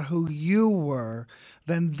excited about who you were,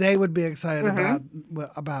 then they would be excited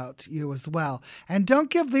about you as well. And don't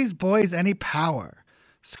give these boys any power.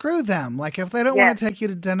 Screw them. Like if they don't want to take you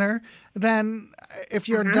to dinner, then if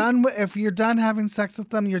you're done having sex with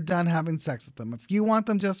them, you're done having sex with them. If you want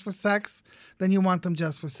them just for sex, then you want them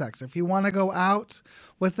just for sex. If you want to go out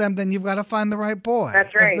with them, then you've got to find the right boy.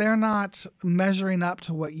 That's right. If they're not measuring up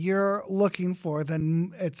to what you're looking for,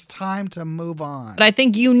 then it's time to move on. But I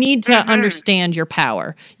think you need to understand your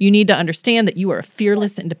power. You need to understand that you are a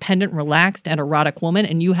fearless, independent, relaxed, and erotic woman,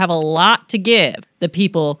 and you have a lot to give the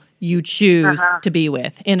people you choose to be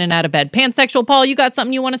with in and out of bed. Pansexual Paul, you got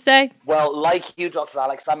something you want to say? Well, like you, Dr.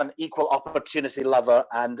 Alex, I'm an equal opportunity lover,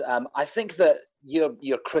 and I think that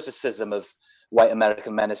your criticism of white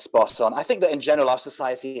American men is spot on. I think that in general, our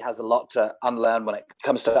society has a lot to unlearn when it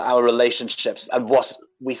comes to our relationships and what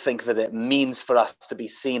we think that it means for us to be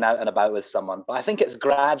seen out and about with someone. But I think it's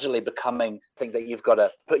gradually becoming a thing that you've got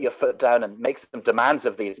to put your foot down and make some demands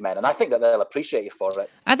of these men. And I think that they'll appreciate you for it.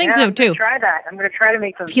 I think so, I'm too. gonna try that. I'm going to try to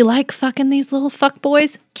make them. If you like fucking these little fuck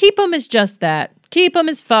boys, keep them as just that. Keep them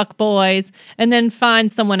as fuck boys, and then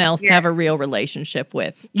find someone else to have a real relationship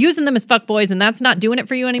with. Using them as fuck boys, and that's not doing it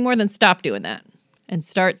for you anymore, then stop doing that. And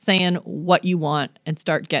start saying what you want and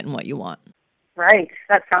start getting what you want. Right.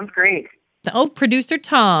 That sounds great. Oh, Producer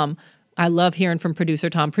Tom. I love hearing from Producer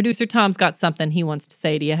Tom. Producer Tom's got something he wants to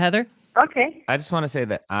say to you, Heather. Okay. I just want to say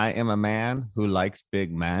that I am a man who likes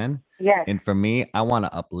big men. Yes. And for me, I want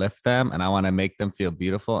to uplift them and I want to make them feel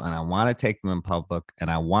beautiful and I want to take them in public and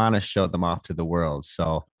I want to show them off to the world.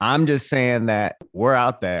 So I'm just saying that we're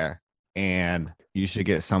out there and you should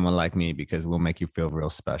get someone like me because we'll make you feel real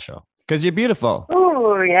special. Because you're beautiful.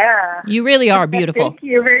 Oh, yeah. You really are beautiful. Thank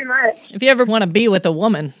you very much. If you ever want to be with a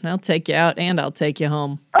woman, I'll take you out and I'll take you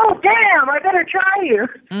home. Oh, damn. I better try you.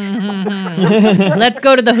 Let's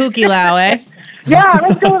go to the hookie low, eh? Yeah,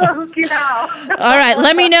 let's go to the hookie now. All right,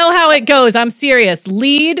 let me know how it goes. I'm serious.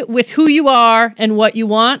 Lead with who you are and what you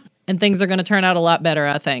want, and things are going to turn out a lot better,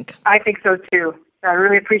 I think. I think so, too. I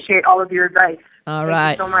really appreciate all of your advice. All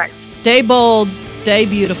right. Thank you so much. Stay bold, stay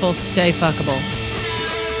beautiful, stay fuckable.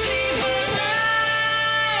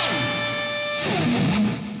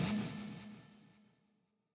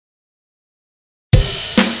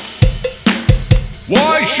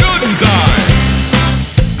 Why shouldn't I?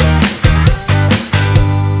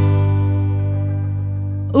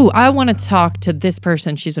 Ooh, I want to talk to this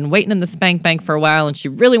person. She's been waiting in the spank bank for a while, and she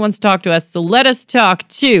really wants to talk to us. So let us talk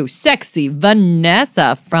to sexy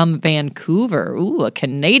Vanessa from Vancouver. Ooh, a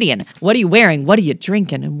Canadian. What are you wearing? What are you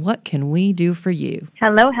drinking? And what can we do for you?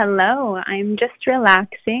 Hello, hello. I'm just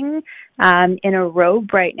relaxing in a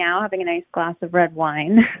robe right now, having a nice glass of red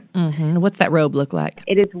wine. Mm-hmm. What's that robe look like?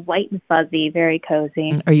 It is white and fuzzy, very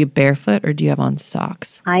cozy. Are you barefoot or do you have on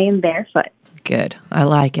socks? I am barefoot. Good. I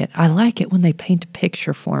like it. I like it when they paint a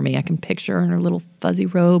picture for me. I can picture her in her little fuzzy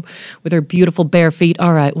robe with her beautiful bare feet.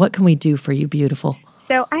 All right, what can we do for you, beautiful?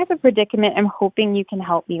 So I have a predicament I'm hoping you can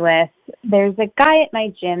help me with. There's a guy at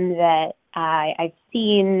my gym that I've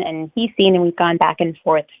seen and he's seen, and we've gone back and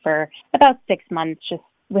forth for about 6 months, just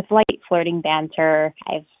with light flirting banter.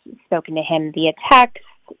 I've spoken to him via text,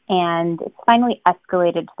 and it's finally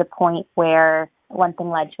escalated to the point where one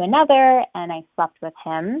thing led to another, and I slept with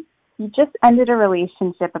him. He just ended a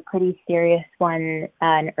relationship, a pretty serious one,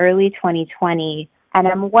 in early 2020, and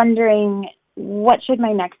I'm wondering, what should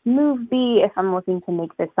my next move be if I'm looking to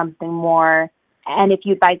make this something more? And if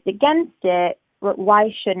you advised against it,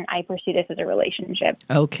 why shouldn't I pursue this as a relationship?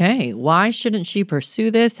 Okay, why shouldn't she pursue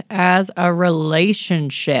this as a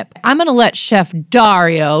relationship? I'm going to let Chef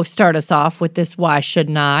Dario start us off with this why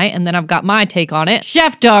shouldn't I, and then I've got my take on it.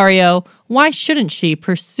 Chef Dario, why shouldn't she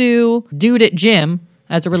pursue dude at gym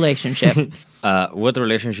as a relationship? What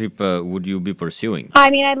relationship would you be pursuing? I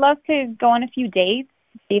mean, I'd love to go on a few dates,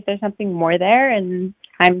 see if there's something more there, and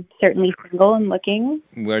I'm certainly single and looking.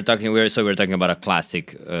 We're talking about a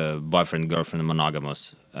classic boyfriend-girlfriend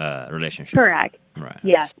monogamous relationship. Correct. Right.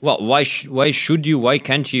 Yeah. Well, why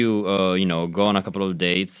can't you go on a couple of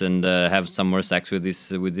dates and have some more sex with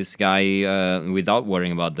this guy without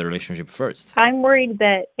worrying about the relationship first? I'm worried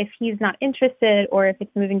that if he's not interested or if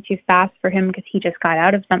it's moving too fast for him because he just got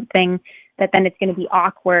out of something, that then it's going to be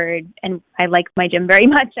awkward. And I like my gym very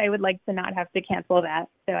much. I would like to not have to cancel that.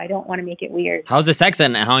 So I don't want to make it weird. How's the sex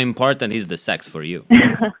and how important is the sex for you?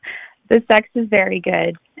 The sex is very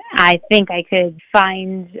good. I think I could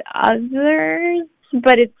find others,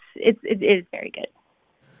 but it is very good.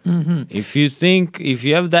 Mm-hmm. If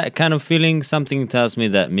you have that kind of feeling, something tells me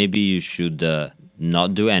that maybe you should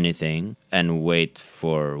not do anything and wait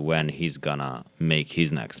for when he's gonna make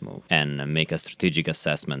his next move and make a strategic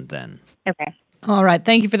assessment then. Okay. All right.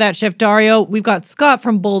 Thank you for that, Chef Dario. We've got Scott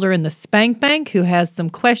from Boulder in the Spank Bank who has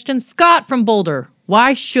some questions. Scott from Boulder,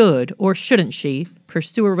 why should or shouldn't she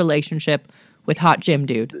pursue a relationship with hot gym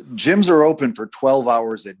dude? Gyms are open for 12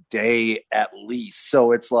 hours a day at least.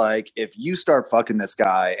 So it's like, if you start fucking this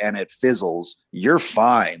guy and it fizzles, you're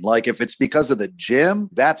fine. Like, if it's because of the gym,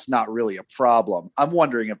 that's not really a problem. I'm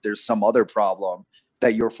wondering if there's some other problem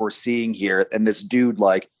that you're foreseeing here. And this dude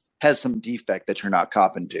has some defect that you're not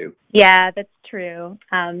copping to. Yeah, that's true.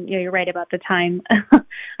 You're right about the time.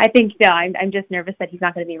 I think, I'm just nervous that he's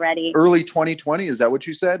not going to be ready. Early 2020, is that what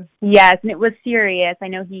you said? Yes, and it was serious. I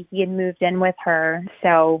know he had moved in with her,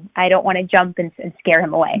 so I don't want to jump and scare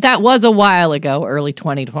him away. That was a while ago, early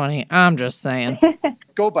 2020. I'm just saying.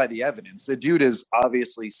 Go by the evidence. The dude is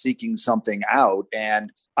obviously seeking something out,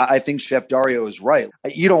 and I think Chef Dario is right.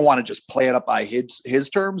 You don't want to just play it up by his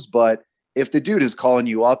terms, but if the dude is calling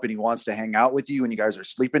you up and he wants to hang out with you and you guys are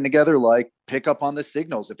sleeping together, like pick up on the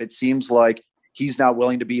signals. If it seems like he's not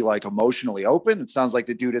willing to be like emotionally open, it sounds like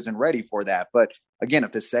the dude isn't ready for that. But again,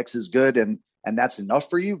 if the sex is good and that's enough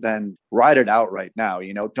for you, then ride it out right now.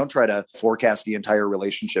 Don't try to forecast the entire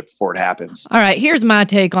relationship before it happens. All right, here's my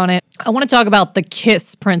take on it. I want to talk about the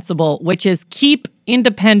KISS principle, which is keep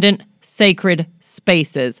independent, sacred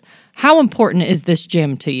spaces. How important is this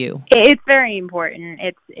gym to you? It's very important.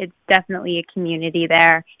 It's definitely a community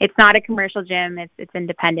there. It's not a commercial gym. It's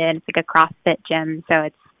independent. It's like a CrossFit gym. So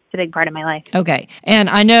it's a big part of my life. Okay. And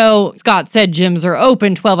I know Scott said gyms are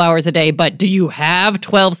open 12 hours a day, but do you have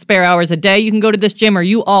 12 spare hours a day you can go to this gym? Or are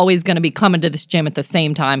you always going to be coming to this gym at the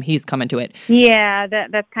same time he's coming to it? Yeah,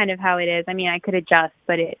 that's kind of how it is. I mean, I could adjust,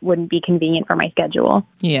 but it wouldn't be convenient for my schedule.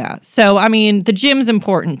 Yeah. So, I mean, the gym's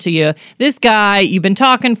important to you. This guy, you've been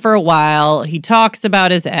talking for a while. He talks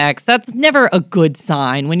about his ex. That's never a good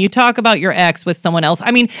sign. When you talk about your ex with someone else,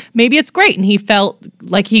 I mean, maybe it's great and he felt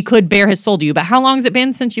like he could bare his soul to you, but how long has it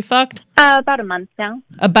been since you fucked? About a month now.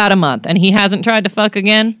 About a month. And he hasn't tried to fuck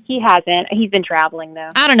again? He hasn't. He's been traveling, though.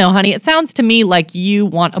 I don't know, honey. It sounds to me like you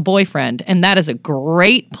want a boyfriend, and that is a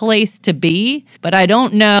great place to be. But I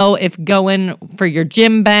don't know if going for your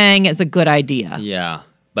gym bang is a good idea. Yeah.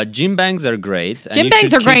 But gym bangs are great. Gym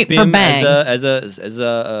bangs are great for bangs. As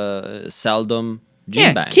a seldom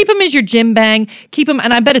gym bang. Keep him as your gym bang. Keep him,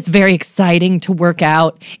 and I bet it's very exciting to work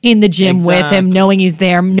out in the gym with him, knowing he's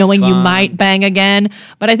there, knowing you might bang again.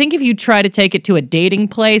 But I think if you try to take it to a dating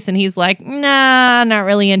place and he's like, nah, not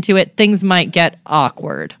really into it, things might get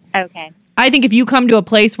awkward. Okay. I think if you come to a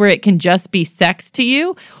place where it can just be sex to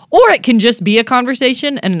you, or it can just be a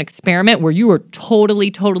conversation and an experiment where you are totally,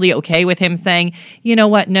 totally okay with him saying, you know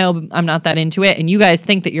what, no, I'm not that into it. And you guys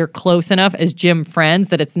think that you're close enough as gym friends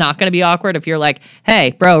that it's not going to be awkward if you're like,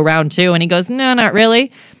 hey, bro, round 2. And he goes, no, not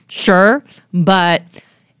really. Sure. But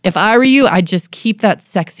if I were you, I'd just keep that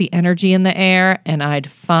sexy energy in the air and I'd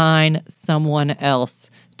find someone else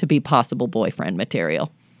to be possible boyfriend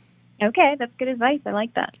material. Okay, that's good advice. I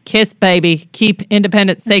like that. KISS, baby. Keep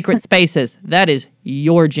independent, sacred spaces. That is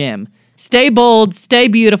your gym. Stay bold, stay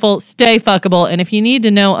beautiful, stay fuckable. And if you need to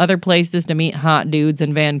know other places to meet hot dudes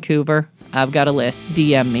in Vancouver, I've got a list.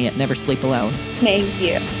 DM me at Never Sleep Alone. Thank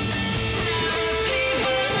you.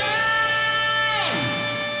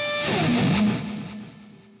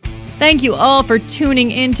 Thank you all for tuning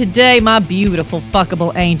in today, my beautiful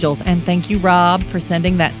fuckable angels. And thank you, Rob, for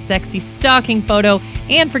sending that sexy stalking photo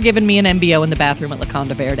and for giving me an MBO in the bathroom at La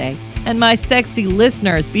Conda Verde. And my sexy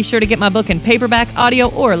listeners, be sure to get my book in paperback, audio,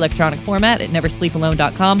 or electronic format at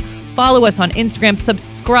neversleepalone.com. Follow us on Instagram,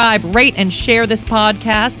 subscribe, rate, and share this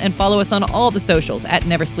podcast, and follow us on all the socials at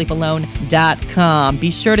neversleepalone.com. Be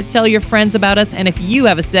sure to tell your friends about us, and if you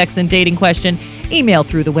have a sex and dating question, email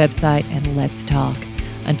through the website and let's talk.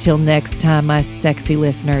 Until next time, my sexy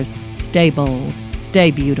listeners, stay bold,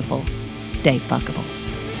 stay beautiful, stay fuckable.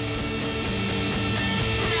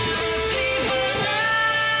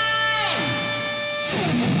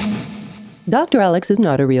 Dr. Alex is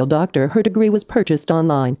not a real doctor. Her degree was purchased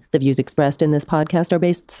online. The views expressed in this podcast are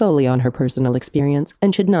based solely on her personal experience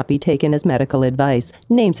and should not be taken as medical advice.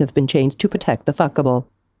 Names have been changed to protect the fuckable.